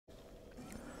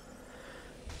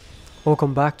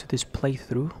Welcome back to this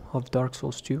playthrough of Dark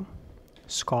Souls 2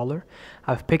 Scholar.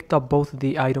 I've picked up both of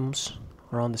the items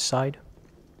around the side.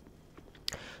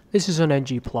 This is an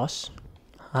NG+.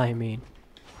 I mean,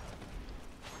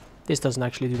 this doesn't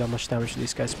actually do that much damage to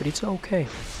these guys, but it's okay.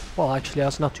 Well, actually,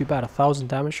 that's not too bad. 1000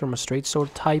 damage from a straight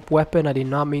sword type weapon. I did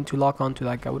not mean to lock onto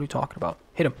that guy. What are you talking about?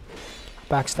 Hit him.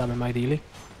 Backstab him, ideally.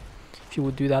 If you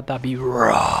would do that, that'd be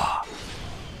raw.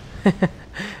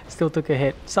 Still took a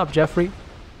hit. What's up, Jeffrey?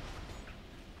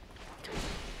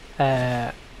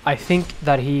 I think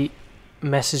that he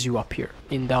messes you up here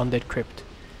in the Undead Crypt.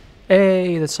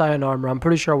 Hey, the Cyan armor. I'm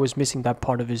pretty sure I was missing that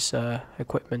part of his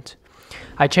equipment.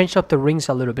 I changed up the rings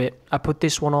a little bit. I put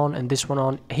this one on and this one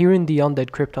on. Here in the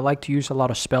Undead Crypt, I like to use a lot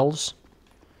of spells.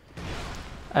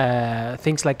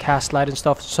 Things like cast light and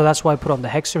stuff. So that's why I put on the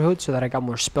Hexer hood, so that I got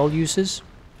more spell uses.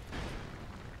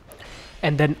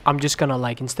 And then I'm just gonna,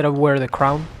 like, instead of wear the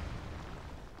crown,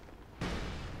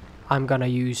 I'm gonna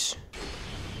use...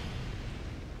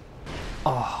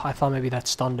 Oh, I thought maybe that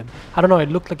stunned him. I don't know, it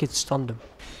looked like it stunned him.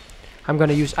 I'm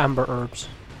gonna use amber herbs.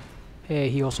 Hey,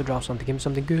 he also dropped something. Give me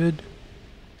something good.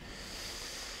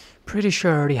 Pretty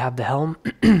sure I already have the helm.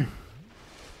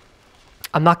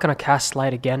 I'm not gonna cast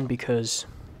light again because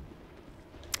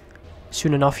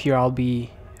soon enough here I'll be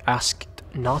asked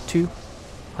not to.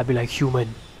 I'll be like,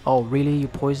 human. Oh, really? You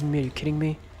poisoned me? Are you kidding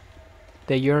me?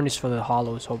 The urn is for the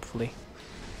hollows, hopefully.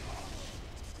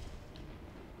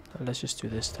 Let's just do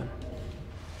this then.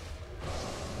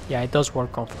 Yeah, it does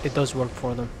work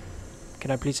for them.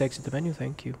 Can I please exit the menu?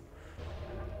 Thank you.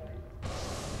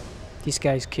 These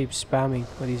guys keep spamming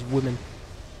with these women.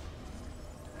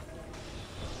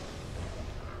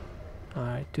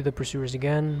 Alright, do the pursuers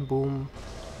again. Boom.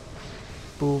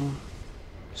 Boom.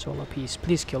 Solar piece.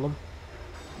 Please kill them.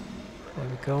 There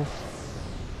we go.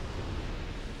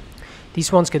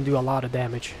 These ones can do a lot of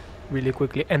damage really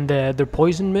quickly. And their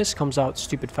poison mist comes out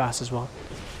stupid fast as well.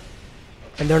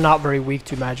 And they're not very weak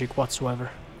to magic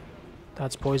whatsoever.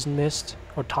 That's poison mist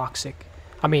or toxic.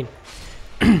 I mean,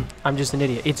 I'm just an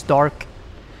idiot. It's dark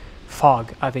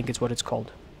fog, I think it's what it's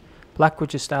called. Black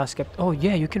Witch's Staff Skeptic. Oh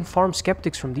yeah, you can farm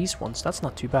skeptics from these ones. That's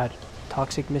not too bad.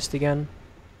 Toxic mist again.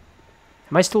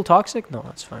 Am I still toxic? No,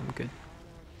 that's fine. I'm good.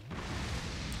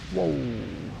 Whoa.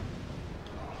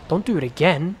 Don't do it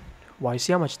again. Why?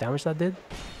 See how much damage that did?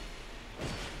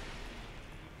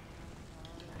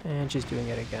 And she's doing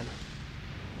it again.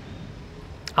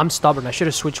 I'm stubborn. I should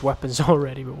have switched weapons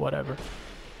already, but whatever.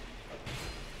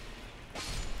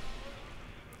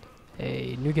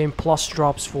 A new game plus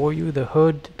drops for you. The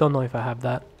hood. Don't know if I have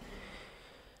that.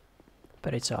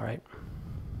 But it's alright.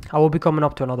 I will be coming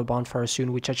up to another bonfire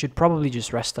soon, which I should probably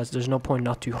just rest as there's no point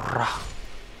not to.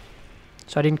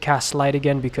 So I didn't cast light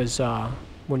again because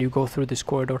when you go through this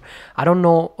corridor, I don't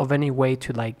know of any way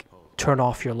to, like, turn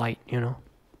off your light, you know?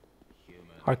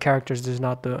 Our characters does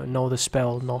not know the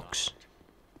spell Nox.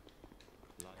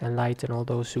 And light and all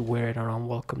those who wear it are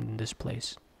unwelcome in this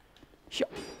place.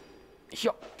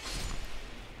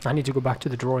 I need to go back to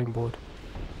the drawing board.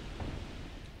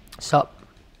 Sup?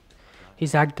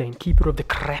 He's Agdane, keeper of the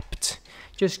Crypt.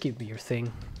 Just give me your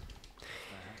thing.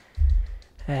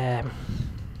 Let's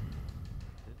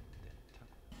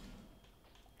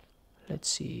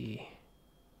see.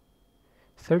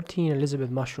 13 Elizabeth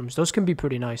mushrooms. Those can be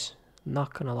pretty nice.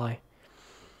 Not gonna lie.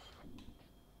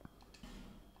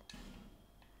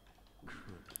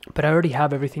 But I already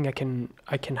have everything I can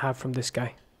have from this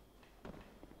guy.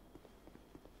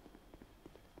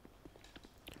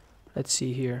 Let's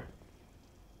see here.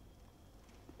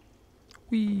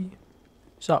 Wee.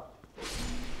 Sup?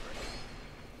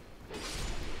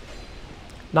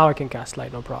 Now I can cast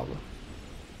light, no problem.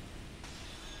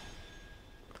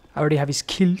 I already have his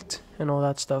kilt and all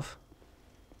that stuff.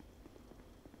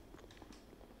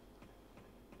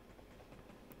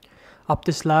 Up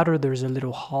this ladder, there's a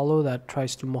little hollow that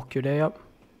tries to mock your day up.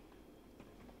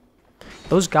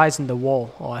 Those guys in the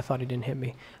wall, oh, I thought he didn't hit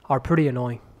me, are pretty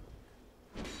annoying.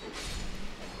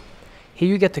 Here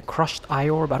you get the crushed eye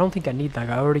orb. I don't think I need that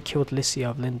guy. I already killed Lycia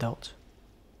of Lindelt.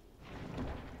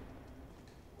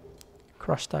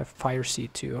 Crushed eye fire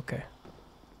seed too, okay.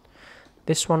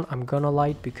 This one I'm gonna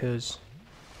light because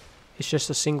it's just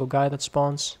a single guy that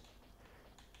spawns.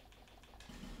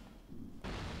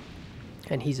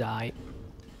 And he's aight.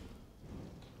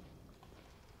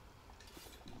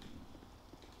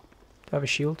 Do I have a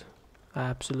shield? I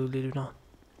absolutely do not.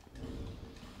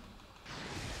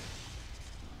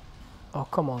 Oh,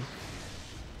 come on.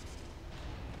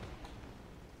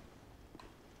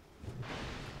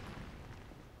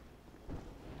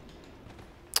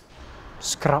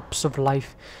 Scraps of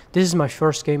life. This is my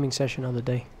first gaming session of the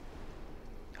day.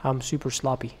 I'm super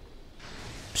sloppy.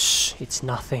 Psh, it's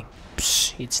nothing.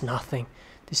 Psh, it's nothing.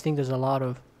 This thing does a lot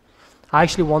of... I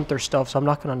actually want their stuff, so I'm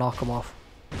not going to knock them off.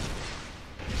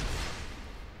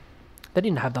 They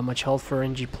didn't have that much health for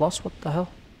NG+, what the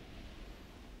hell?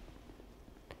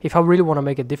 If I really want to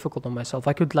make it difficult on myself,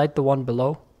 I could light the one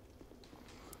below.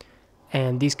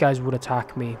 And these guys would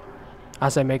attack me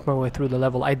as I make my way through the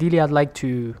level. Ideally, I'd like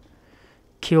to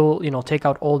kill, you know, take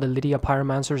out all the Lydia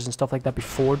Pyromancers and stuff like that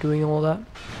before doing all that.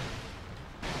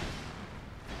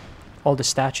 All the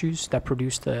statues that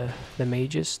produce the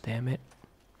mages. Damn it.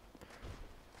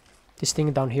 This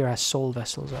thing down here has soul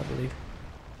vessels, I believe.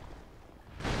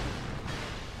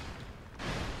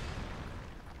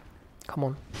 Come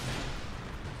on.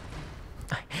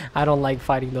 I don't like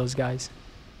fighting those guys.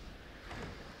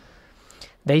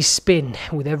 They spin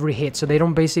with every hit, so they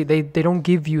don't basically they don't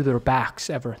give you their backs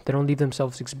ever. They don't leave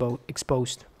themselves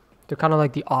exposed. They're kind of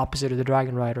like the opposite of the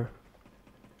Dragon Rider.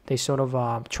 They sort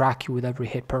of track you with every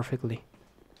hit perfectly.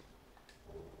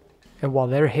 And while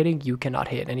they're hitting, you cannot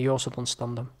hit, and you also don't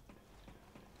stun them.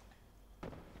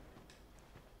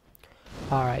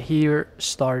 Alright, here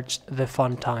starts the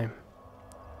fun time.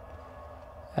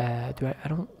 I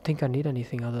don't think I need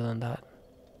anything other than that.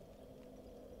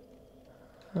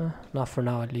 Not for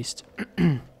now, at least.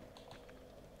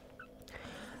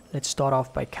 Let's start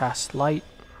off by cast light.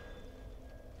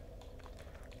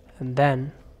 And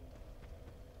then...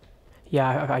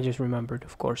 yeah, I just remembered,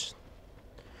 of course.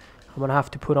 I'm gonna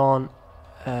have to put on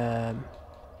the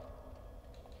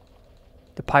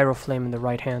pyro flame in the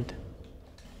right hand.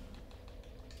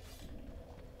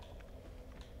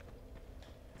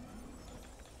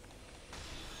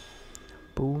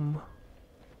 Boom.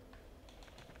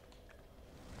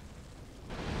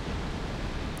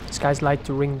 These guys like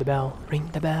to ring the bell. Ring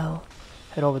the bell.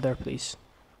 Head over there, please.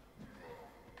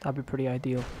 That'd be pretty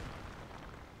ideal.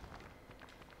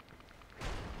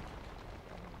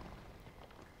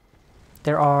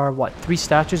 There are, what, 3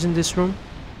 statues in this room?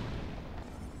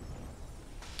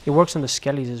 It works on the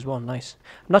skellies as well, nice.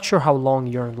 I'm not sure how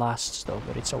long Urn lasts though,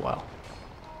 but it's a while.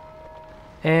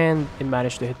 And it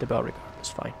managed to hit the bell regardless,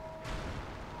 fine.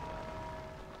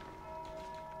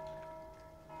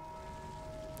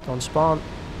 Don't spawn.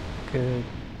 Good.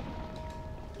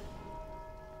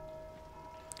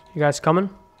 You guys coming?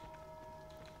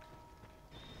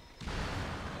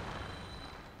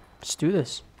 Let's do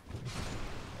this.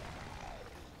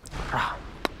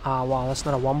 Ah, wow, that's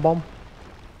not a one bomb.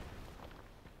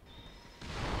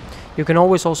 You can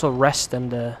always also rest and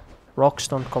the rocks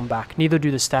don't come back. Neither do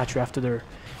the statue after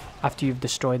you've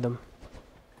destroyed them.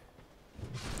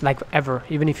 Like ever,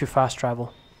 even if you fast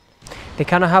travel. They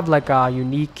kind of have like a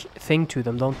unique thing to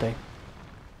them, don't they?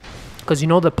 Because you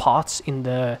know the pots in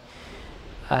the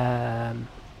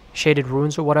shaded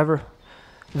ruins or whatever?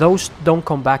 Those don't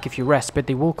come back if you rest, but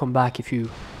they will come back if you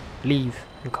leave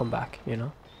and come back, you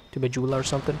know? To Bejula or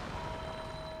something.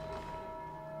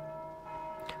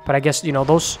 But I guess, you know,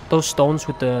 those stones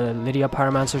with the Lydia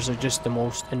Pyromancers are just the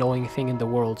most annoying thing in the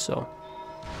world, so...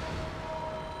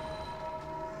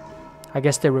 I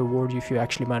guess they reward you if you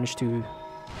actually manage to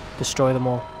destroy them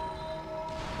all.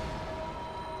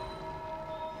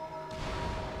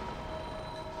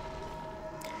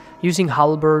 Using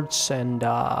halberds and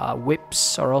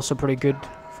whips are also pretty good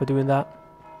for doing that.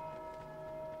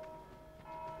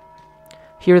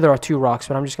 Here there are 2 rocks,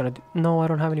 but I'm just gonna do... No, I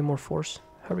don't have any more force.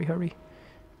 Hurry, hurry.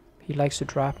 He likes to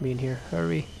trap me in here.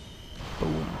 Hurry.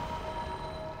 Boom.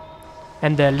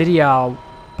 And the Lydia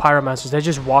Pyromancers, they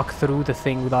just walk through the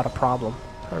thing without a problem.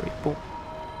 Hurry. Boom.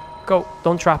 Go.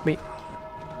 Don't trap me.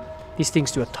 These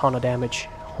things do a ton of damage.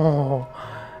 Oh,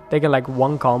 they can like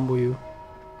one combo you.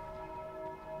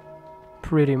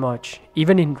 Pretty much.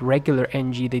 Even in regular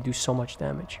NG, they do so much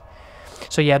damage.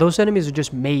 So yeah, those enemies are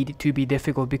just made to be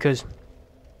difficult because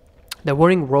they're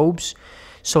wearing robes,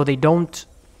 so they don't...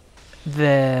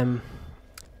 They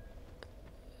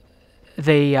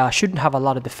shouldn't have a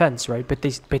lot of defense, right? But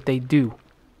they do,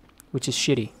 which is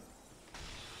shitty.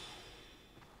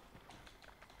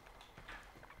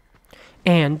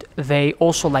 And they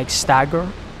also like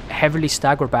heavily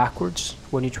stagger backwards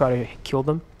when you try to kill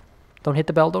them. Don't hit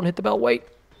the bell, don't hit the bell, wait.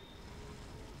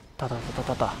 Da da da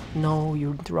da da. No,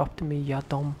 you interrupted me, yeah,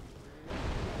 dumb.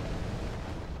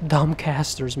 Dumb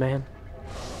casters, man.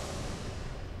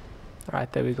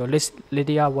 Alright, there we go.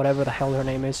 Lydia, whatever the hell her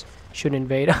name is, should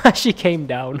invade. She came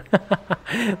down.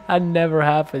 That never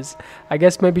happens. I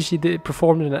guess maybe she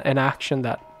performed an action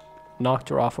that knocked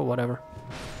her off or whatever.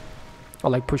 Or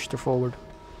like pushed her forward.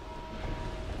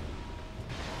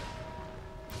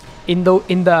 In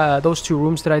those 2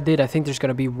 rooms that I did, I think there's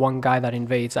gonna be one guy that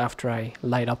invades after I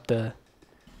light up the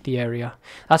the area.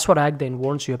 That's what Agdane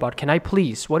warns you about. Can I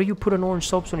please? Why do you put an orange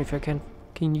soapstone if I can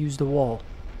use the wall?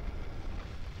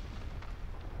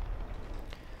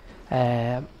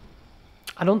 I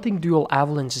don't think dual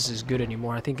avalanches is good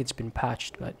anymore. I think it's been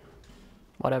patched, but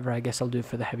whatever. I guess I'll do it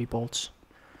for the heavy bolts.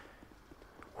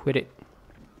 Quit it.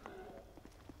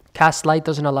 Cast light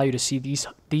doesn't allow you to see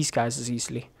these guys as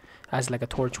easily as like a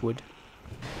torch would.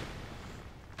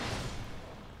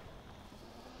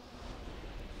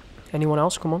 Anyone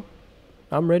else? Come on.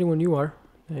 I'm ready when you are.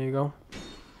 There you go.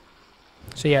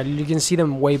 So yeah, you can see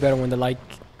them way better when the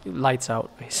light's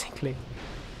out, basically.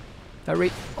 That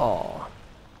rate. Oh.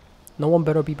 No one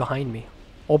better be behind me.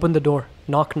 Open the door.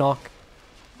 Knock, knock.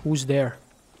 Who's there?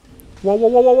 Whoa, whoa,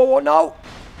 whoa, whoa, whoa, whoa, no!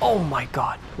 Oh my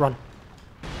god. Run.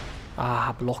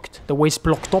 Ah, blocked. The way's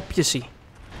blocked up, you see.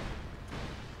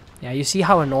 Yeah, you see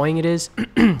how annoying it is?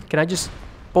 Can I just...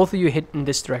 Both of you hit in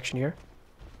this direction here.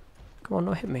 Come on,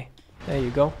 no, hit me. There you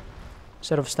go.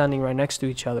 Instead of standing right next to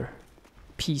each other.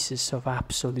 Pieces of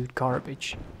absolute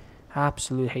garbage.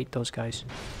 Absolute hate those guys.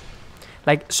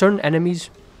 Like, certain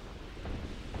enemies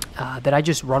that I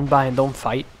just run by and don't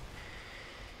fight.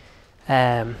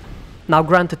 Now,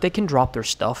 granted, they can drop their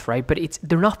stuff, right? But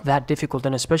they're not that difficult,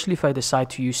 and especially if I decide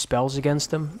to use spells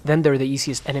against them, then they're the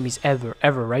easiest enemies ever,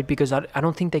 right? Because I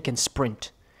don't think they can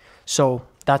sprint. So,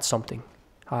 that's something.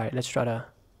 Alright, let's try to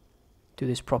do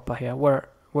this proper here. Where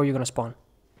are you gonna spawn?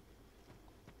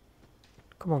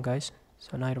 Come on, guys.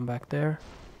 So an item back there.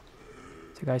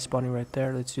 The guy spawning right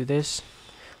there. Let's do this.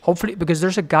 Hopefully, because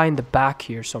there's a guy in the back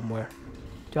here somewhere.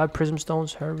 Do I have prism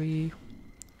stones? Hurry.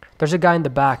 There's a guy in the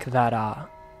back that,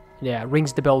 yeah,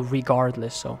 rings the bell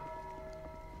regardless, so.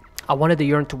 I wanted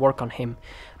the urn to work on him.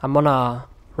 I'm gonna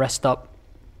rest up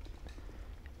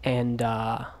and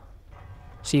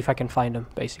see if I can find him,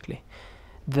 basically.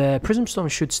 The prism stone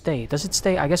should stay. Does it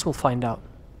stay? I guess we'll find out.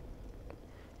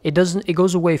 It doesn't. It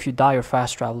goes away if you die or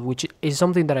fast travel, which is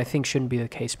something that I think shouldn't be the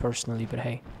case personally. But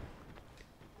hey,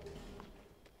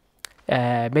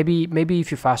 maybe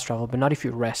if you fast travel, but not if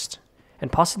you rest,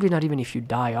 and possibly not even if you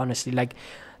die. Honestly, like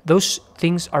those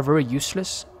things are very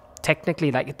useless.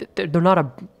 Technically, like they're not a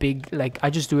big like. I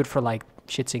just do it for like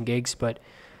shits and gigs, but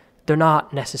they're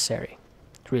not necessary,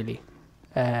 really.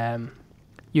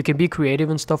 You can be creative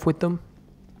and stuff with them.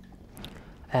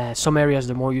 Some areas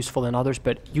they're more useful than others,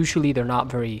 but usually they're not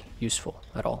very useful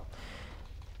at all.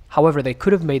 However, they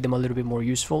could have made them a little bit more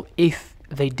useful if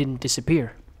they didn't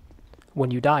disappear when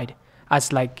you died.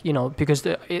 As like, you know, because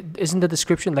isn't the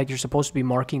description like you're supposed to be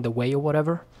marking the way or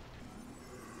whatever?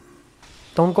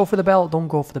 Don't go for the bell, don't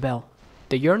go for the bell.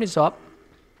 The urn is up.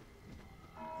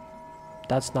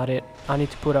 That's not it. I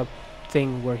need to put a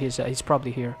thing where he's at. He's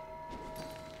probably here.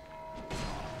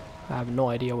 I have no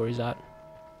idea where he's at.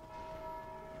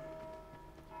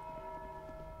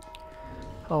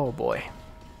 Oh boy.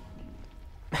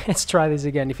 Let's try this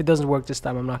again. If it doesn't work this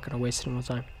time, I'm not going to waste any more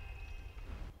time.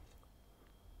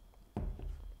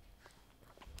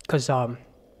 Because I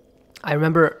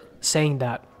remember saying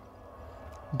that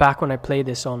back when I played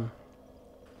this on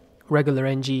regular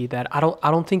NG, that I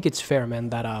don't think it's fair,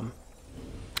 man, that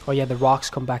oh yeah, the rocks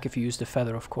come back if you use the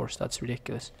feather, of course. That's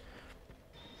ridiculous.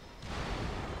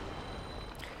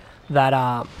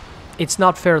 That it's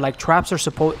not fair. Like traps are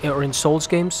supposed, or in Souls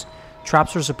games,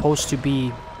 traps are supposed to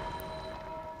be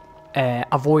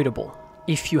avoidable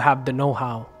if you have the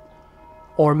know-how,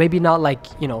 or maybe not. Like,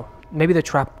 you know, maybe the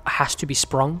trap has to be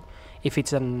sprung if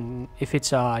it's you know,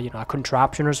 a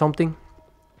contraption or something.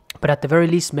 But at the very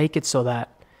least, make it so that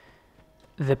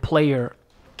the player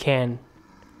can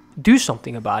do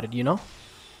something about it. You know,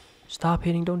 stop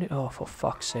hitting. Don't. Oh, for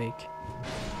fuck's sake.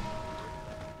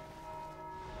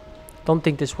 Don't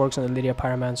think this works on the Lydia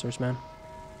Pyromancers, man.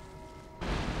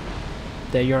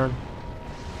 The urn.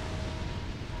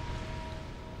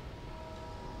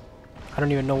 I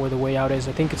don't even know where the way out is.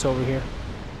 I think it's over here.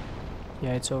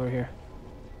 Yeah, it's over here.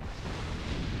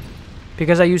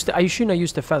 Because I shouldn't have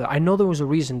used the feather. I know there was a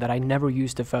reason that I never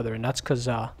used the feather, and that's because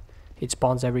it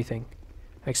spawns everything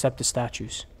except the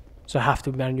statues. So I have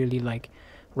to manually like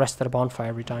rest at a bonfire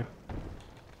every time.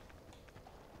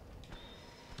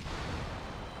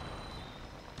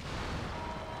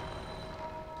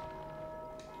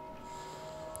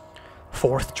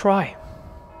 Fourth try.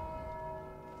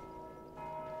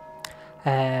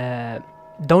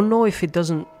 Don't know if it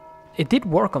doesn't. It did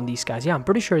work on these guys. Yeah, I'm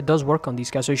pretty sure it does work on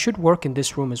these guys. So it should work in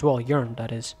this room as well. Urn,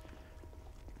 that is.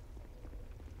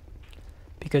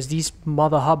 Because these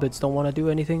mother hobbits don't want to do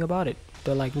anything about it.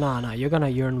 They're like, nah, you're gonna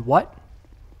urn what?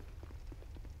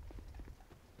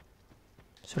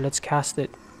 So let's cast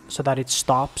it so that it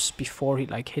stops before he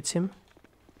like hits him.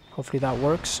 Hopefully that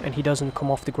works, and he doesn't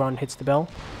come off the ground and hits the bell.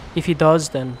 If he does,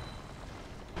 then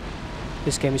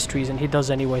this game is treason. He does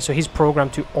anyway, so he's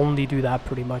programmed to only do that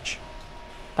pretty much.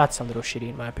 That's a little shitty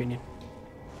in my opinion.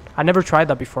 I never tried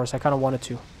that before, so I kind of wanted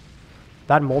to.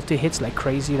 That multi-hits like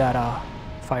crazy, that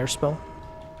fire spell.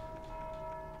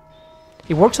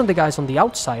 It works on the guys on the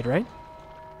outside, right?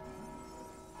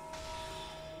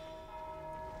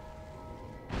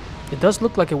 It does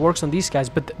look like it works on these guys,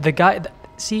 but the guy...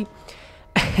 see...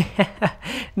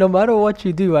 no matter what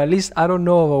you do, at least I don't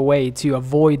know of a way to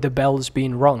avoid the bells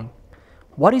being rung.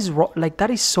 What is wrong? Like, that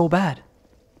is so bad.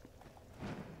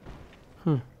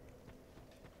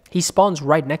 He spawns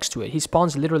right next to it. He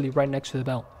spawns literally right next to the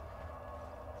bell.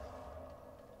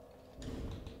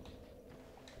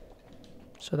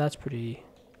 So that's pretty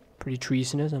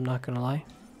treasonous, I'm not gonna lie.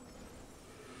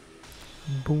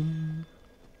 Boom.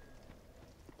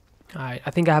 Alright,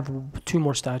 I think I have 2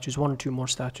 more statues, 1 or 2 more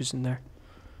statues in there.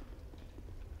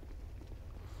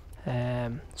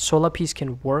 Solar Piece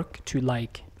can work to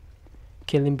like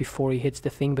kill him before he hits the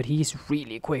thing, but he's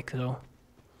really quick though.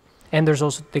 And there's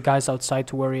also the guys outside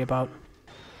to worry about.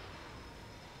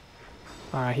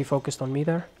 Alright, he focused on me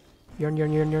there. Yearn,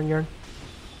 yearn, yearn, yearn, yearn.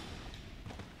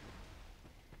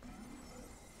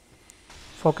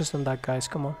 Focus on that, guys,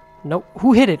 come on. No,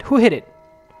 who hit it? Who hit it?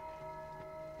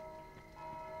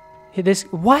 Hit this.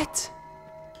 What?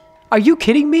 Are you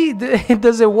kidding me?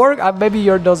 Does it work? Maybe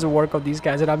yours doesn't work on these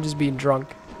guys and I'm just being drunk.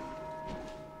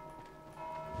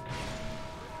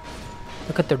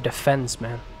 Look at their defense,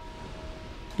 man.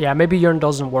 Yeah, maybe Yearn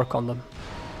doesn't work on them.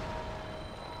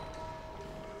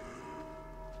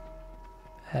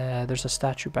 There's a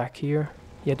statue back here.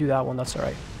 Yeah, do that one, that's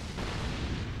alright.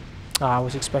 I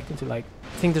was expecting to like...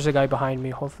 I think there's a guy behind me.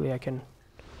 Hopefully I can...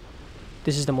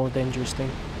 This is the more dangerous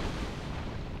thing.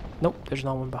 Nope, there's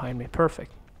no one behind me.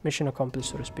 Perfect. Mission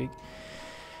accomplished, so to speak.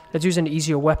 Let's use an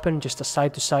easier weapon. Just a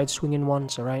side-to-side swinging one.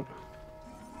 It's alright.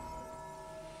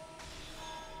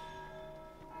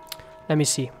 Let me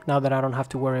see. Now that I don't have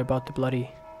to worry about the bloody...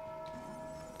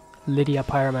 Lydia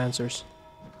Pyromancers.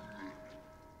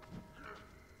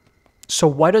 So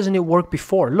why doesn't it work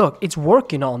before? Look, it's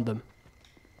working on them.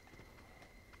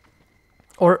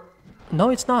 Or... No,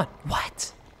 it's not.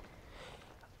 What?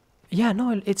 Yeah,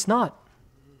 no, it's not.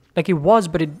 Like it was,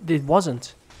 but it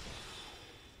wasn't.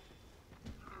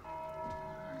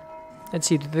 Let's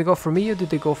see, did they go for me or did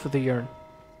they go for the Yearn?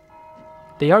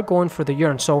 They are going for the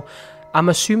Yearn, so I'm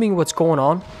assuming what's going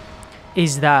on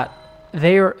is that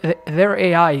their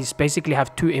AIs basically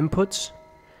have 2 inputs.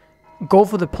 Go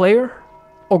for the player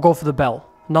or go for the bell.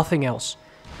 Nothing else.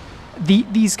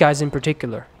 These guys in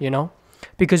particular, you know?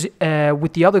 Because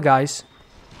with the other guys,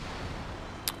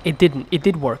 it didn't. It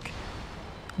did work.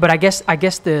 But I guess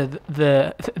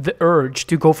the urge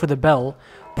to go for the bell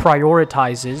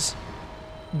prioritizes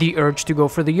the urge to go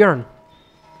for the Yearn.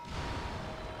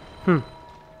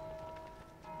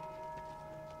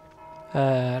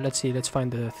 Let's see, let's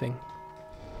find the thing.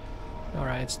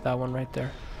 Alright, it's that one right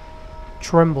there.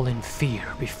 Tremble in fear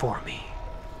before me.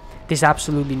 This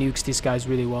absolutely nukes these guys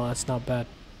really well, that's not bad.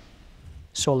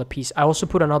 Solar Piece. I also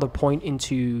put another point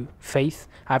into Faith.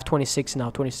 I have 26 now,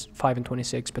 25 and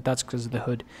 26, but that's because of the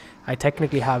hood. I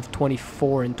technically have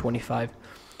 24 and 25.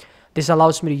 This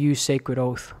allows me to use Sacred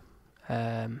Oath.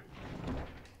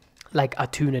 Like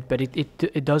attune it, but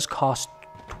it does cost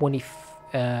 20.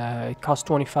 It costs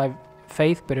 25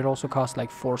 Faith, but it also costs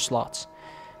like 4 slots,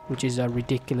 which is a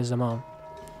ridiculous amount.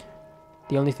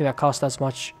 The only thing that costs that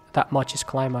much is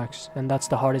Climax, and that's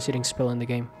the hardest hitting spell in the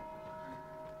game.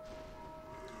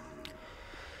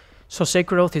 So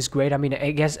Sacred Oath is great. I mean,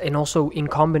 I guess, and also in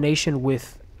combination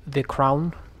with the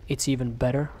crown, it's even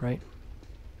better, right?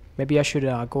 Maybe I should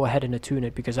go ahead and attune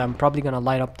it, because I'm probably gonna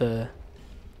light up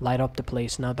the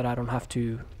place now that I don't have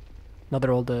to. Now that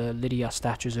all the Lydia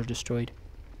statues are destroyed.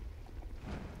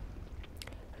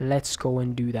 Let's go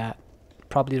and do that.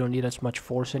 Probably don't need as much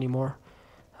force anymore.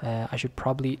 I should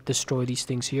probably destroy these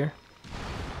things here,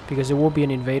 because there will be an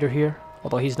invader here.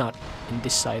 Although he's not in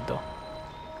this side though.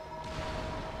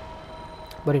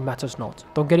 But it matters not.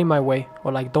 Don't get in my way,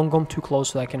 or like don't come too close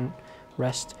so I can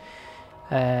rest.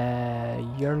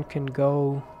 Yearn can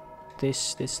go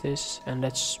this, and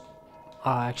let's...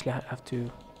 actually I have to...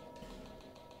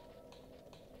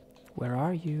 Where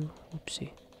are you? Oopsie.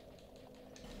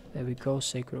 There we go,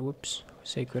 Sacred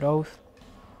Oath.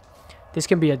 This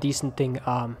can be a decent thing.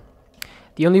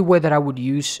 The only way that I would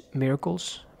use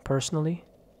miracles, personally,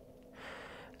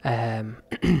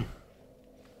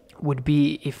 would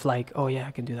be if like... Oh yeah,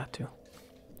 I can do that too.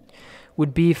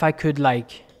 Would be if I could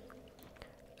like...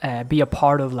 be a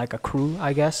part of like a crew,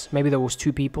 I guess. Maybe there was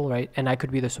 2 people, right? And I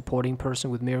could be the supporting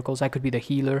person with miracles. I could be the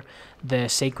healer, the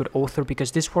sacred oather,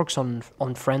 because this works on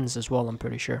friends as well, I'm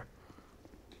pretty sure.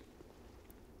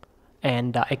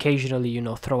 And occasionally, you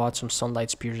know, throw out some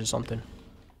sunlight spears or something.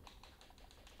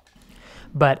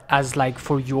 But as like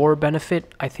for your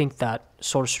benefit, I think that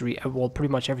sorcery, well,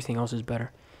 pretty much everything else is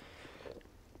better.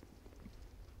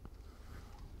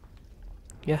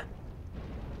 Yeah.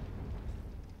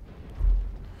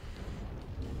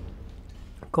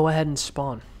 Go ahead and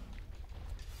spawn.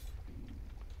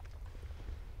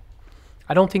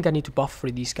 I don't think I need to buff for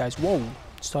these guys. Whoa.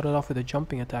 Started off with a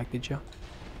jumping attack, did you?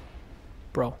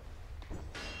 Bro.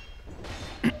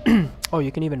 Oh,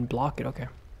 you can even block it. Okay.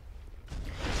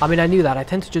 I mean, I knew that. I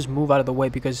tend to just move out of the way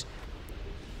because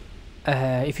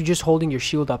if you're just holding your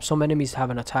shield up, some enemies have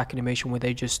an attack animation where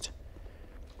they just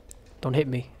don't hit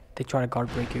me. They try to guard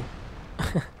break you.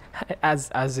 as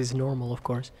is normal, of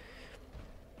course.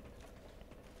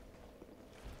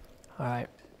 Alright.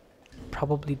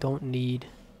 Probably don't need...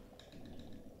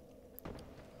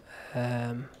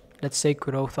 let's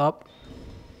Sacred Oath up.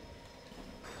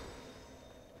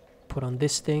 Put on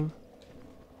this thing.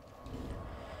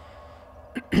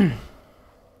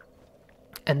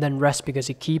 And then rest because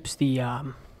it keeps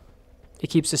the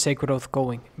Sacred Oath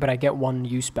going. But I get 1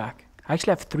 use back. I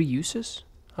actually have 3 uses.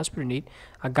 That's pretty neat.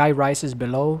 A guy rises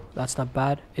below. That's not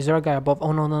bad. Is there a guy above?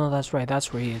 Oh, no, that's right.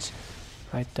 That's where he is.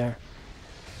 Right there.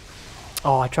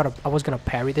 Oh, I was gonna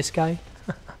parry this guy.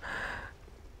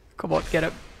 Come on, get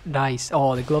him. Nice.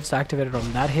 Oh, the gloves activated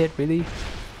on that hit. Really?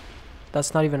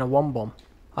 That's not even a 1-bomb.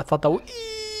 I thought that was...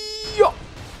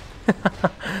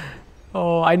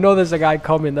 Oh, I know there's a guy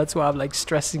coming. That's why I'm like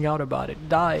stressing out about it.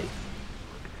 Die.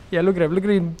 Yeah, look at him. Look at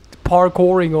him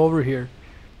parkouring over here.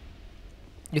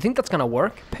 You think that's gonna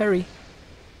work, Perry?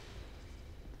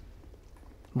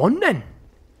 Monnen!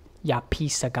 Ya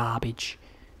piece of garbage.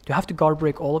 Do you have to guard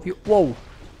break all of you? Whoa.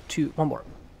 2. 1 more.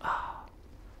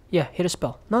 Yeah, hit a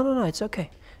spell. No, it's okay.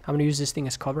 I'm gonna use this thing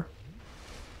as cover.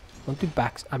 Don't do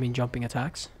jumping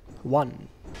attacks. 1.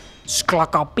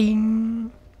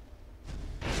 Sklaka-bing!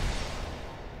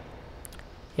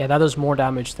 Yeah, that does more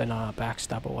damage than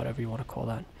backstab or whatever you want to call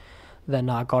that. Than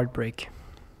guard break.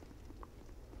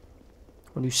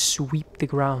 When you sweep the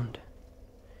ground.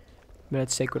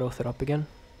 Let's Sacred Oath it up again.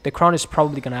 The crown is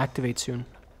probably gonna activate soon.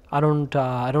 I don't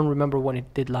remember when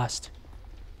it did last.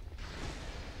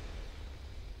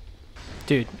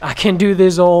 Dude, I can do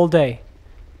this all day.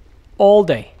 All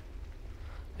day.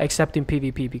 Except in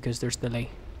PvP because there's delay.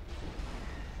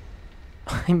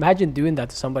 Imagine doing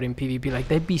that to somebody in PvP. Like,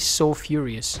 they'd be so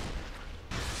furious.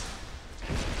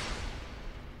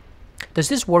 Does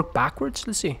this work backwards?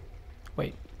 Let's see.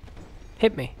 Wait.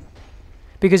 Hit me.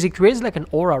 Because it creates like an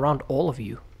aura around all of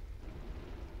you.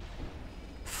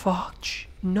 Fuck.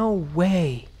 No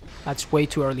way. That's way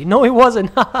too early. No, it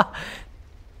wasn't.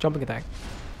 Jumping attack.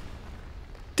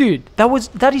 Dude,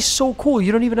 that is so cool.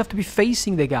 You don't even have to be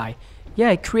facing the guy. Yeah,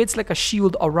 it creates like a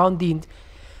shield around the...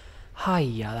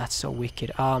 Hiya, that's so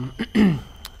wicked.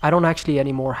 I don't actually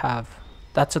anymore have...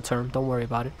 That's a term, don't worry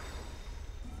about it.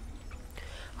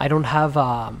 I don't have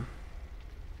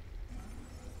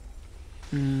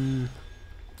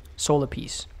solar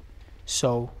piece.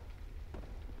 So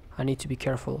I need to be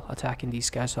careful attacking these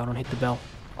guys so I don't hit the bell.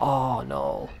 Oh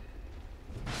no.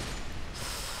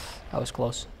 That was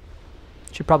close.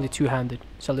 Should probably two-handed.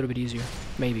 It's a little bit easier.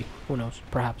 Maybe. Who knows?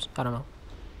 Perhaps. I don't know.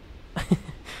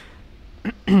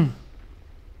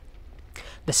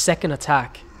 The second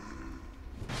attack,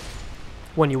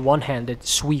 when you one-handed,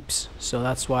 sweeps. So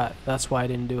that's why I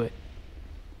didn't do it.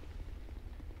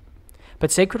 But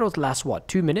Sacred Oath lasts what?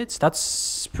 2 minutes?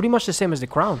 That's pretty much the same as the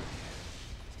crown.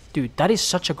 Dude, that is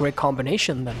such a great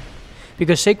combination then.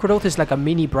 Because Sacred Oath is like a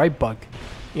mini bright bug,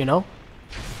 you know?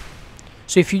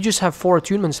 So if you just have 4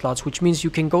 attunement slots, which means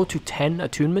you can go to 10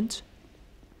 attunements,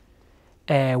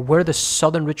 wear the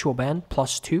Southern Ritual Band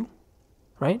 +2,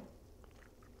 right?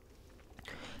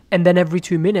 And then every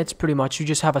 2 minutes, pretty much, you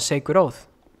just have a Sacred Oath.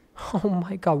 Oh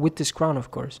my god, with this crown, of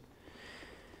course.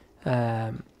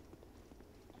 I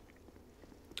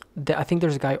think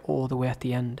there's a guy all the way at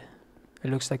the end. It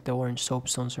looks like the orange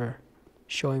soapstones are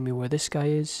showing me where this guy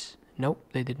is. Nope,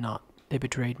 they did not. They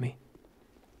betrayed me.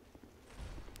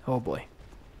 Oh boy.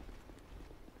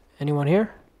 Anyone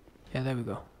here? Yeah, there we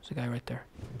go. There's a guy right there.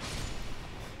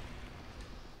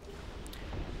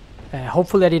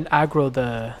 Hopefully I didn't aggro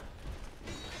the...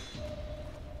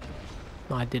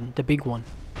 No, I didn't. The big one.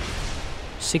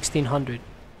 1600.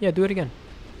 Yeah, do it again.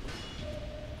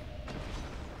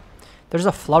 There's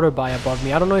a flutterby above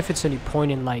me. I don't know if it's any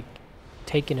point in, like,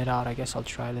 taking it out. I guess I'll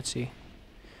try. Let's see.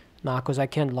 Nah, because I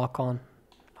can't lock on.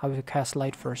 I have to cast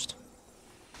light first.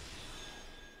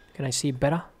 Can I see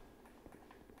better?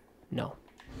 No.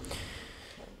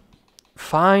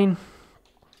 Fine.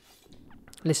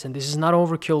 Listen, this is not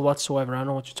overkill whatsoever. I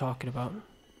know what you're talking about.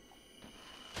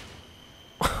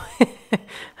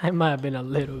 I might have been a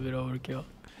little bit overkill.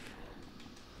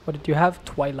 What did you have?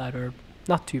 Twilight Herb.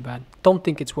 Not too bad. Don't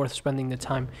think it's worth spending the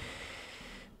time.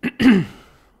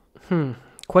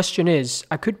 Question is,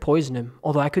 I could poison him.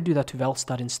 Although I could do that to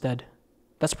Velstad instead.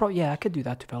 That's probably... Yeah, I could do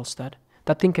that to Velstad.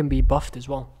 That thing can be buffed as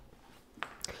well.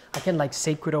 I can like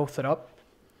Sacred Oath it up.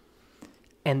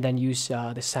 And then use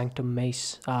the Sanctum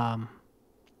Mace.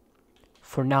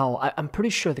 For now, I'm pretty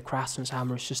sure the Craftsman's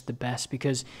Hammer is just the best.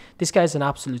 Because this guy's an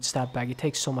absolute stat bag. He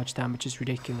takes so much damage, it's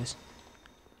ridiculous.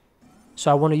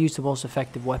 So I want to use the most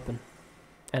effective weapon.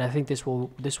 And I think this one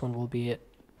will be it.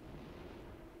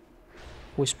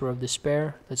 Whisper of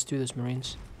Despair. Let's do this,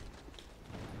 Marines.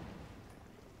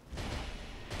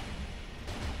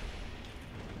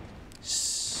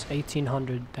 It's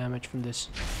 1800 damage from this.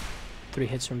 3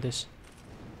 hits from this.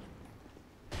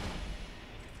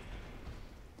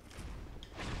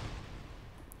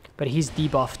 But he's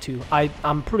debuffed too.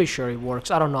 I'm pretty sure it works.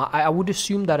 I don't know. I would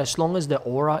assume that as long as the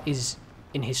aura is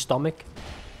in his stomach,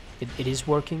 it is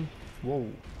working. Whoa.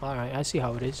 Alright, I see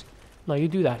how it is. No, you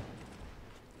do that.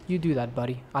 You do that,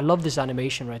 buddy. I love this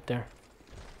animation right there.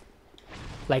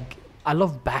 Like, I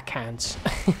love backhands.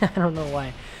 I don't know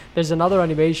why. There's another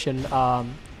animation.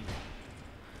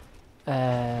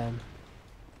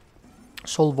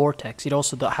 Soul Vortex. It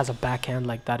also has a backhand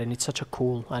like that, and it's such a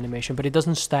cool animation. But it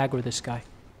doesn't stagger this guy.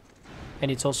 And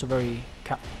it's also very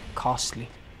costly.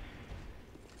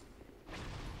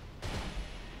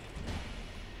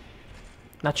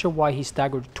 Not sure why he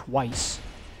staggered twice.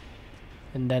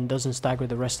 And then doesn't stagger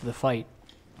the rest of the fight.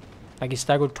 Like he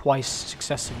staggered twice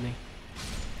successively.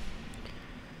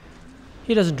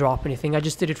 He doesn't drop anything. I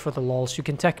just did it for the lols. You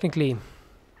can technically...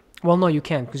 Well, no, you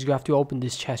can't. Because you have to open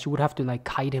this chest. You would have to like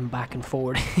kite him back and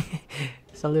forward.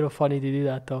 It's a little funny to do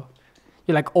that though.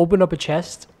 You like open up a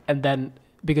chest. And then...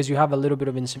 Because you have a little bit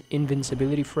of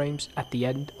invincibility frames at the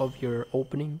end of your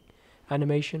opening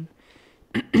animation.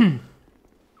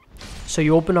 So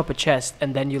you open up a chest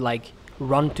and then you like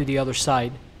run to the other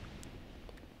side.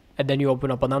 And then you open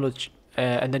up another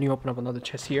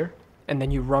chest here. And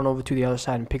then you run over to the other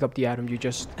side and pick up the item. You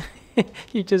just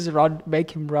you just run,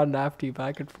 make him run after you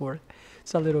back and forth.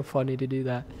 It's a little funny to do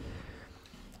that.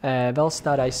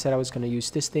 Velstad, I said I was going to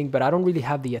use this thing, but I don't really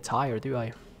have the attire, do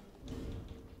I?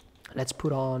 Let's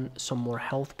put on some more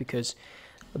health because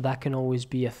that can always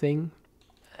be a thing.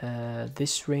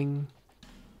 This ring.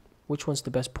 Which one's the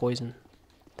best poison?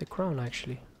 The crown,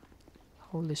 actually.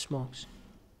 Holy smokes.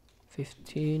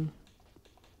 15.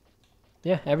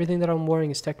 Yeah, everything that I'm wearing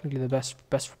is technically the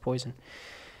best for poison.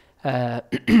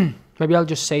 Maybe I'll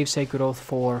just save Sacred Oath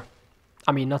for...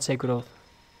 I mean, not Sacred Oath.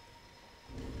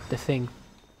 The thing.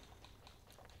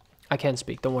 I can't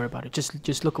speak. Don't worry about it.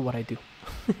 Just look at what I do.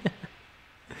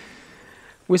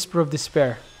 Whisper of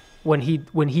Despair, when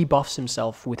he buffs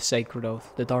himself with Sacred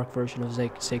Oath, the dark version of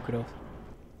Sacred Oath.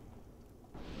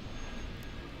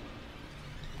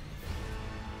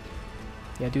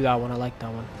 Yeah, do that one. I like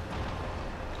that one.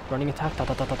 Running attack. Da,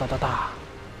 da, da, da, da, da, da.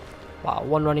 Wow,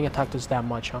 one running attack does that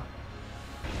much, huh?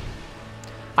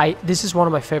 This is one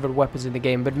of my favorite weapons in the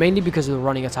game, but mainly because of the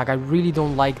running attack. I really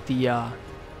don't like the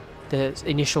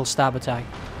initial stab attack.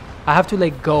 I have to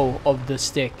let go of the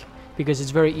stick. Because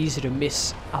it's very easy to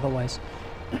miss otherwise.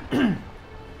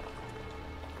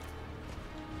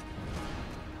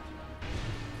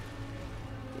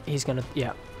 He's gonna...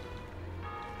 Yeah.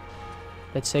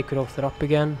 Let's Sacred Oath it up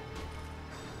again.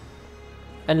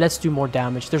 And let's do more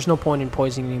damage. There's no point in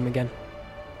poisoning him again.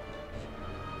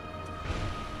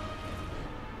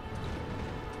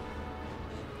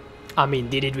 I mean,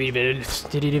 did it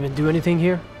even do anything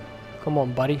here? Come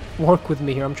on, buddy. Work with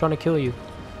me here. I'm trying to kill you.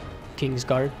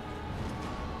 Kingsguard.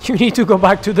 You need to go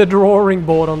back to the drawing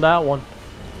board on that one.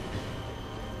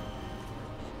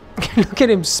 Look at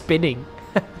him spinning.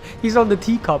 He's on the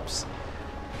teacups.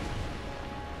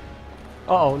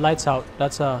 Uh-oh, lights out.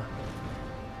 That's a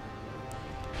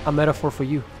metaphor for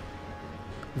you.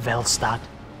 Velstad,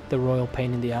 the royal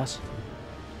pain in the ass.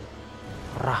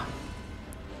 Rah.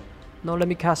 No, let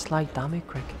me cast light. Damn it,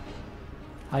 Crick.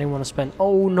 I didn't want to spend...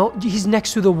 Oh, no. He's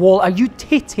next to the wall. Are you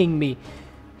hitting me?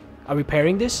 Are we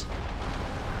pairing this?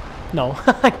 No,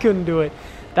 I couldn't do it.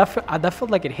 That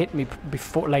felt like it hit me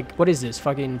before. Like, what is this?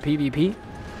 Fucking PvP?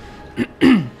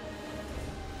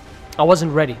 I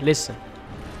wasn't ready. Listen.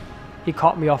 He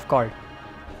caught me off guard.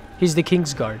 He's the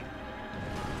Kingsguard.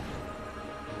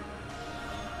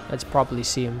 Let's probably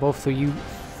see him, both for you,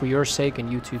 for your sake and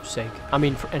YouTube's sake. I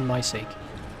mean, and my sake.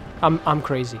 I'm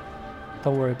crazy.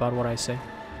 Don't worry about what I say.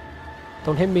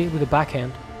 Don't hit me with a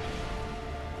backhand.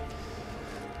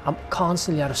 I'm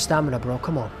constantly out of stamina, bro.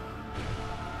 Come on.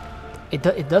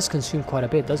 It does consume quite a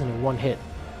bit, doesn't it? One hit.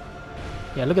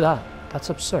 Yeah, look at that. That's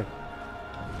absurd.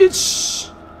 It's...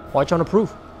 What are you trying to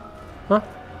prove? Huh?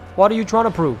 What are you trying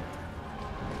to prove?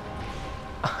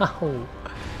 Ow.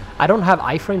 I don't have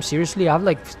iframe, seriously. I have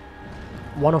like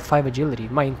 1 of 5 agility.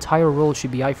 My entire roll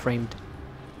should be iframed.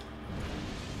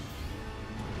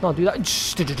 No, do that.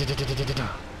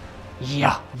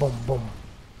 Yeah. Boom, boom.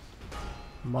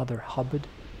 Mother Hubbard.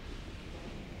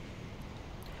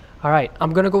 Alright,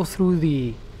 I'm gonna go through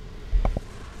the...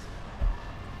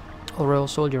 Oh, Royal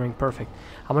Soldiering, perfect.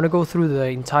 I'm gonna go through the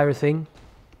entire thing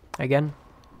again.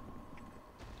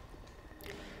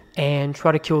 And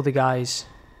try to kill the guys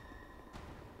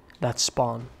that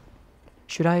spawn.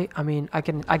 Should I? I mean, I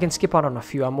can skip out on a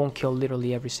few. I won't kill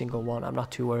literally every single one. I'm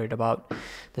not too worried about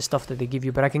the stuff that they give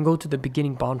you. But I can go to the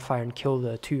beginning bonfire and kill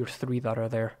the 2 or 3 that are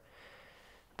there.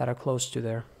 That are close to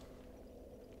there.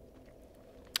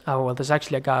 Oh, well, there's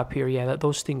actually a guy up here. Yeah,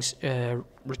 those things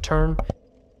return.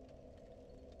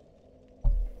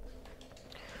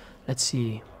 Let's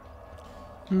see.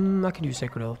 I can use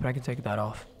Sacred Oath, but I can take that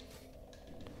off.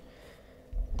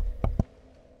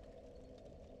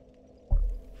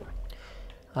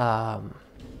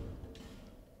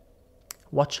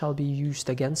 What shall be used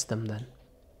against them then?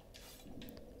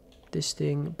 This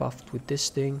thing buffed with this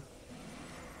thing.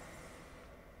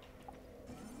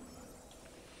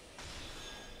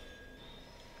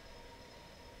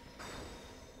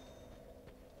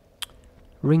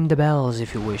 Ring the bells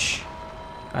if you wish.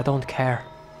 I don't care.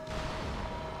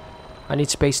 I need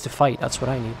space to fight, that's what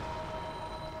I need.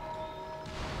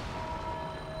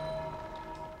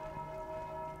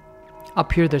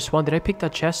 Up here there's one. Did I pick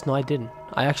that chest? No, I didn't.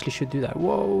 I actually should do that.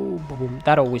 Whoa, boom.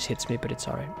 That always hits me, but it's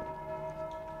alright.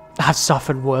 I've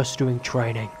suffered worse doing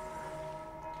training.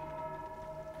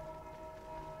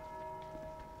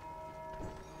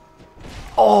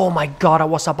 Oh my god, I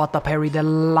was about to parry the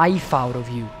life out of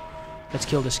you. Let's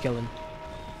kill the skeleton.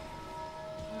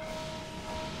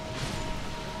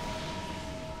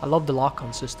 I love the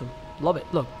lock-on system. Love it,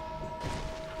 look.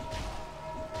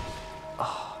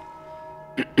 Oh.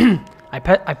 I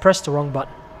pressed the wrong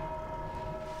button.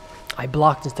 I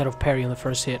blocked instead of parry on the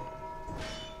first hit.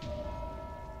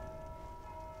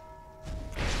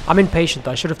 I'm impatient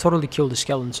though. I should have totally killed the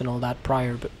skeletons and all that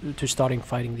prior to starting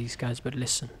fighting these guys, but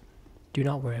listen. Do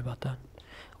not worry about that.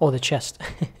 Oh, the chest.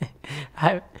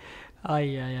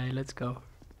 Let's go.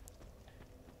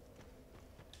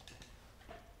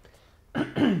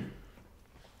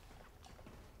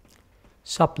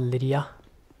 Sup, Lydia?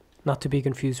 Not to be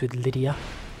confused with Lydia.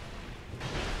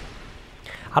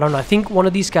 I don't know, I think one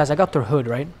of these guys, I got their hood,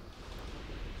 right?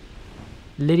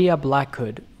 Lydia Black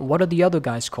Hood. What are the other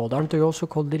guys called? Aren't they also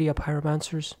called Lydia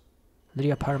Pyromancers?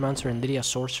 Lydia Pyromancer and Lydia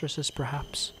Sorceresses,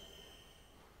 perhaps?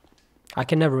 I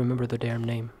can never remember the damn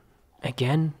name.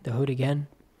 Again? The hood again?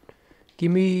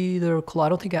 Give me their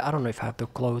clothes. I don't know if I have their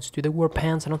clothes. Do they wear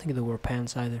pants? I don't think they wear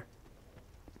pants either.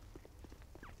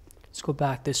 Let's go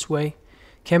back this way.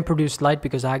 Can't produce light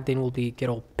because Agdane will get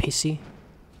all pissy.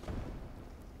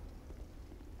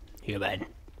 Here, man.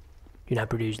 Do not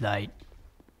produce light.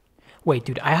 Wait,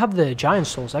 dude, I have the giant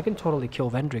souls. I can totally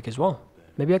kill Vendrick as well.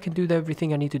 Maybe I can do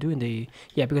everything I need to do in the...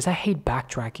 Yeah, because I hate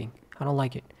backtracking. I don't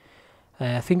like it.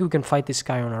 I think we can fight this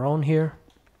guy on our own here.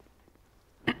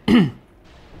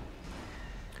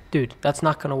 Dude, that's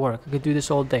not gonna work. I could do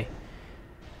this all day.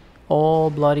 All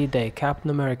bloody day. Captain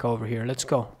America over here. Let's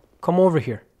go. Come over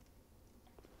here.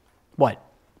 What?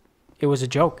 It was a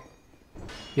joke.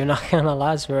 You're not gonna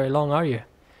last very long, are you?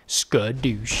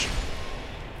 Skadoosh.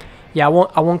 Yeah,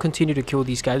 I won't continue to kill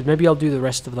these guys. Maybe I'll do the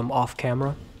rest of them off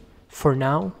camera. For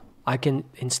now, I can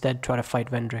instead try to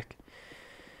fight Vendrick.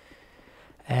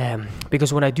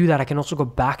 Because when I do that, I can also go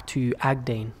back to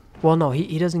Agdane. Well, no,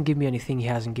 he doesn't give me anything he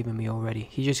hasn't given me already.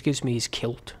 He just gives me his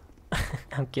kilt.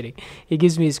 I'm kidding. He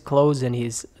gives me his clothes and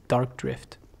his dark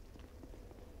drift.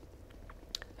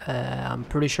 I'm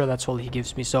pretty sure that's all he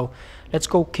gives me. So let's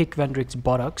go kick Vendrick's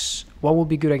buttocks. What will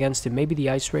be good against him? Maybe the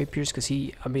ice rapiers, because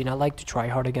I like to try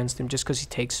hard against him just because he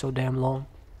takes so damn long.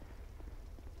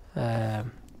 I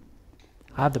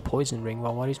have the poison ring.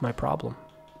 Well, what is my problem?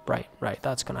 Right,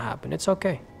 that's gonna happen. It's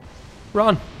okay.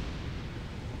 Run!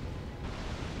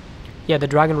 Yeah, the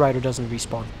Dragon Rider doesn't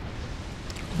respawn.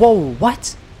 Whoa,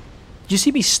 what? Did you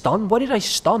see me stun? What did I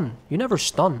stun? You never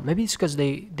stun. Maybe it's because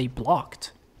they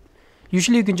blocked.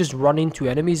 Usually you can just run into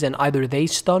enemies and either they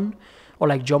stun or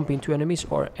like jump into enemies,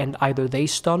 and either they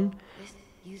stun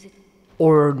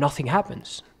or nothing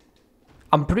happens.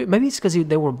 Maybe it's because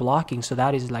they were blocking, so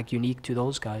that is like unique to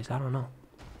those guys. I don't know.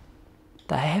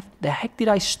 The heck did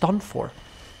I stun for?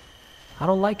 I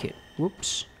don't like it.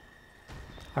 Whoops.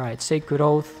 Alright, Sacred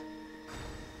Oath.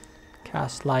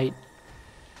 Cast Light.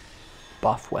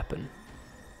 Buff weapon.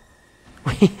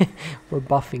 We're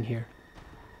buffing here.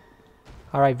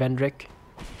 Alright, Vendrick.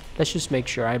 Let's just make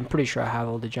sure. I'm pretty sure I have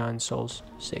all the giant souls.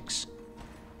 6.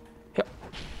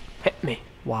 Hit me.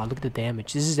 Wow, look at the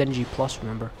damage. This is NG+,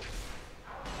 remember?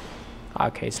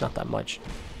 Okay, it's not that much.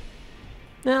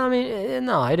 No, I mean,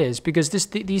 no, it is. Because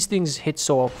these things hit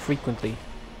so frequently.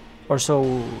 Or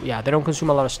so, yeah, they don't consume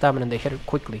a lot of stamina and they hit it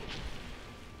quickly.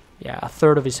 Yeah, a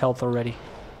third of his health already.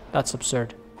 That's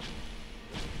absurd.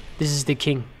 This is the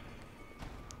king.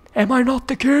 Am I not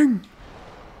the king?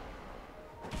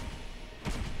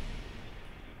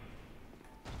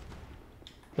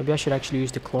 Maybe I should actually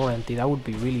use the Claw Anti. That would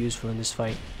be really useful in this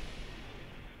fight.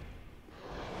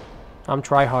 I'm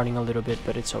tryharding a little bit,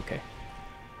 but it's okay.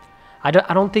 I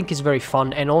don't think it's very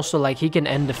fun. And also, like, he can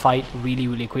end the fight really,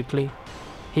 really quickly.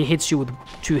 He hits you with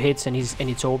 2 hits and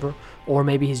it's over. Or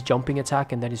maybe his jumping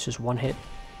attack and then it's just 1 hit.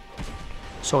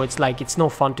 So it's like, it's no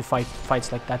fun to fight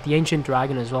fights like that. The Ancient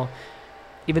Dragon as well.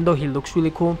 Even though he looks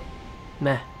really cool,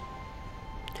 meh.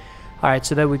 Alright,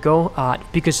 so there we go.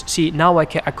 Because, see, now I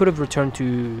could have returned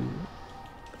to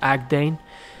Agdane.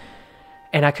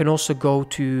 And I can also go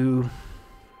to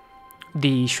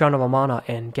the Shrine of Amana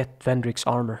and get Vendrick's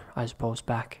armor, I suppose,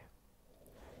 back.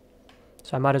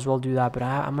 So I might as well do that, but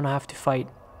I'm gonna have to fight.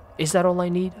 Is that all I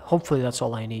need? Hopefully that's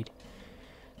all I need.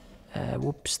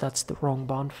 Whoops, that's the wrong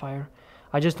bonfire.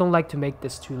 I just don't like to make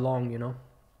this too long, you know.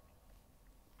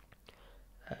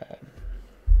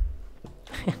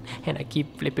 And I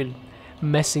keep flipping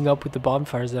messing up with the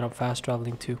bonfires that I'm fast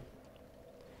traveling to.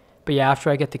 But yeah, after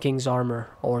I get the king's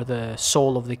armor or the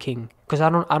soul of the king, because I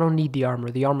don't need the armor.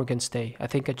 The armor can stay. I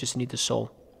think I just need the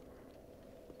soul.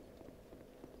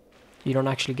 You don't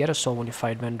actually get a soul when you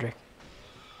fight Vendrick.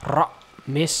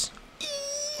 Miss.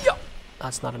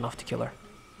 That's not enough to kill her.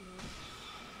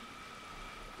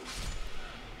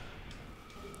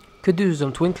 Could do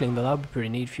some twinkling, but that would be pretty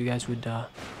neat if you guys would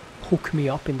hook me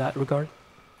up in that regard.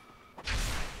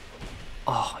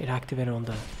 Oh, it activated on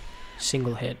the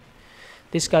single hit.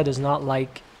 This guy does not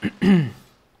like...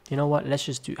 You know what? Let's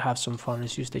just have some fun.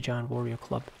 Let's use the Giant Warrior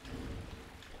Club.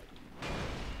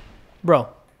 Bro.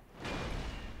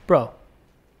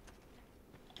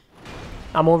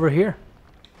 I'm over here.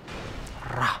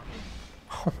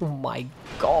 Oh my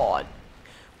god.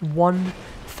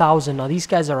 1,000. Now these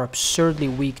guys are absurdly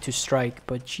weak to strike,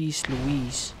 but jeez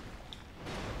Louise.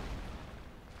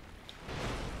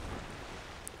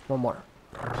 One more.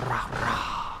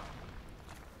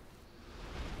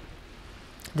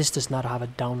 This does not have a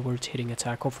downwards hitting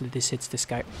attack. Hopefully this hits this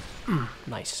guy.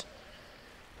 Nice.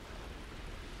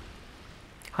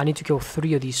 I need to kill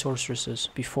 3 of these sorceresses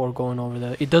before going over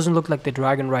there. It doesn't look like the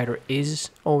Dragon Rider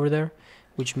is over there,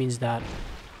 which means that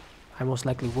I most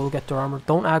likely will get their armor.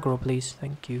 Don't aggro, please.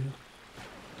 Thank you.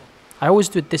 I always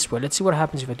do it this way. Let's see what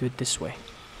happens if I do it this way.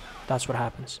 That's what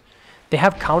happens. They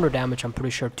have counter damage, I'm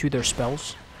pretty sure, to their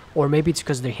spells. Or maybe it's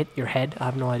because they hit your head. I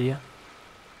have no idea.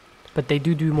 But they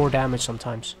do more damage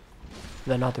sometimes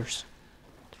than others.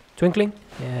 Twinkling?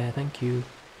 Yeah, thank you.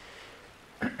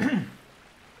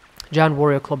 Giant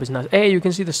Warrior Club is nice. Hey, you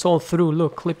can see the soul through.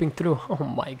 Look, clipping through. Oh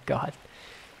my god.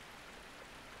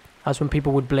 That's when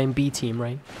people would blame B team,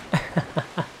 right?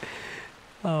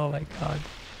 Oh my god.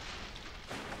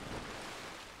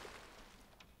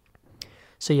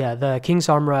 So yeah, the King's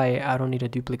armor I don't need a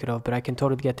duplicate of, but I can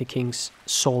totally get the King's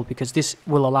soul because this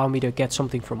will allow me to get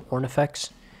something from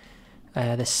Ornifex.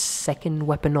 The second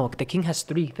weapon, no, the king has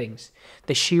 3 things.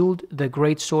 The shield, the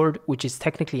great sword, which is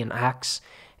technically an axe,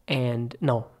 and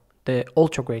no, the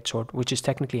ultra great sword, which is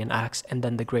technically an axe, and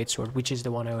then the great sword, which is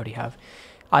the one I already have.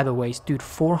 Either ways, dude,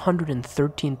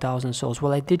 413,000 souls.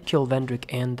 Well, I did kill Vendrick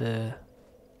and the...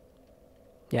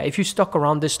 Yeah, if you stuck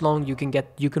around this long, you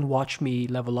can watch me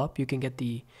level up. You can get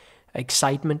the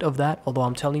excitement of that. Although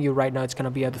I'm telling you right now, it's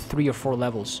gonna be either 3 or 4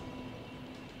 levels.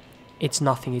 It's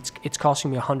nothing. It's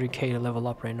costing me 100k to level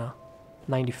up right now.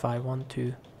 95, 1,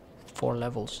 2, 4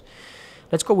 levels.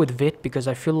 Let's go with Vit because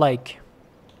I feel like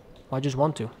I just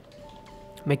want to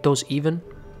make those even.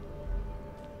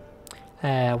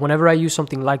 Whenever I use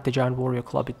something like the Giant Warrior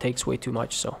Club, it takes way too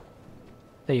much. So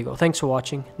there you go. Thanks for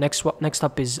watching. Next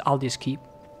up is Aldi's Keep.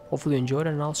 Hopefully you enjoyed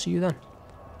it, and I'll see you then.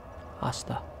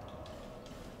 Hasta.